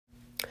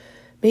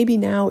maybe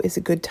now is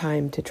a good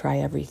time to try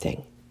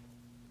everything.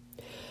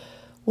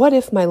 What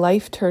if my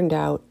life turned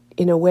out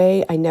in a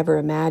way I never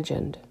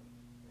imagined?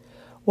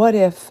 What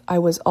if I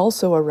was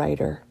also a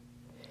writer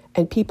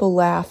and people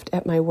laughed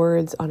at my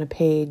words on a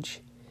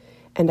page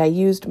and I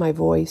used my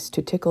voice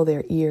to tickle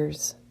their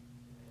ears?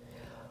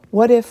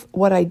 What if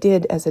what I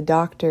did as a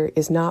doctor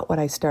is not what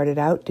I started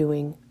out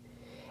doing,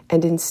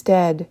 and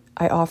instead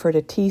I offered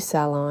a tea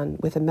salon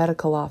with a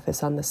medical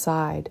office on the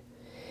side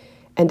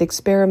and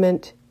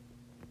experiment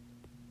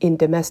in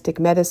domestic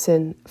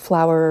medicine,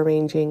 flower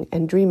arranging,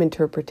 and dream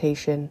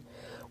interpretation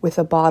with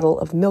a bottle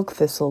of milk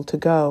thistle to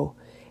go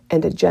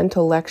and a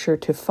gentle lecture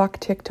to fuck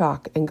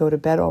TikTok and go to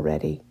bed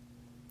already?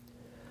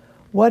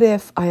 What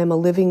if I am a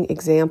living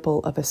example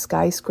of a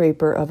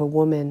skyscraper of a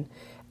woman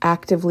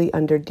actively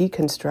under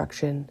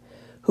deconstruction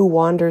who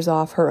wanders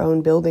off her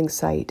own building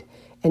site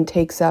and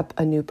takes up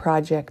a new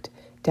project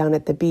down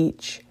at the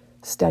beach,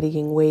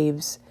 studying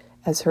waves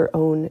as her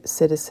own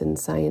citizen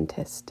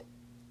scientist?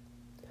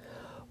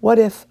 What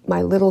if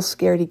my little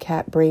scaredy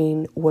cat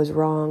brain was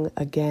wrong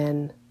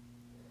again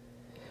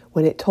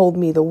when it told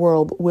me the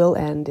world will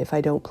end if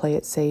I don't play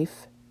it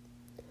safe?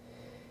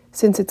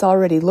 Since it's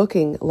already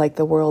looking like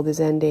the world is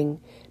ending,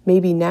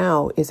 maybe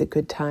now is a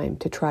good time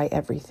to try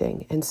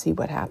everything and see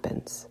what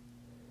happens.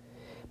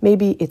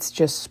 Maybe it's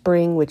just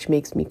spring, which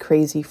makes me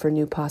crazy for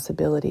new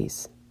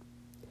possibilities.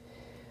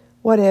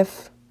 What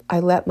if I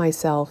let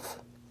myself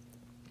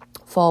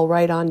fall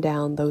right on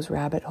down those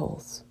rabbit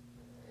holes?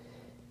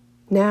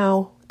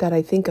 Now that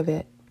I think of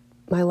it,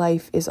 my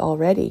life is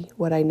already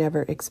what I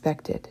never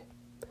expected.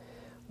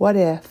 What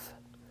if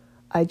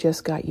I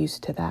just got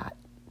used to that?